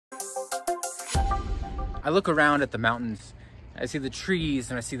I look around at the mountains, I see the trees,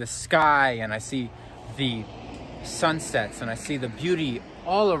 and I see the sky, and I see the sunsets, and I see the beauty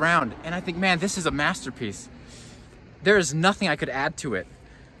all around, and I think, man, this is a masterpiece. There is nothing I could add to it.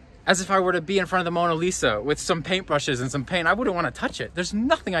 As if I were to be in front of the Mona Lisa with some paintbrushes and some paint, I wouldn't want to touch it. There's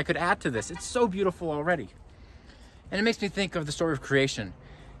nothing I could add to this. It's so beautiful already. And it makes me think of the story of creation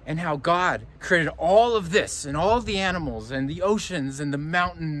and how God created all of this and all of the animals and the oceans and the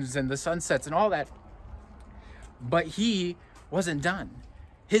mountains and the sunsets and all that. But he wasn't done.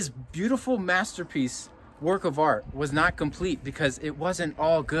 His beautiful masterpiece work of art was not complete because it wasn't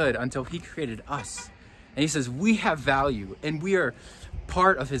all good until he created us. And he says we have value and we are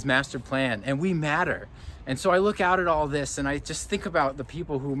part of his master plan and we matter. And so I look out at all this and I just think about the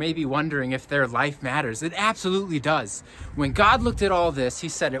people who may be wondering if their life matters. It absolutely does. When God looked at all this, he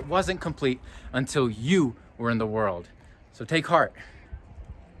said it wasn't complete until you were in the world. So take heart.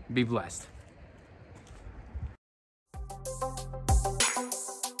 Be blessed.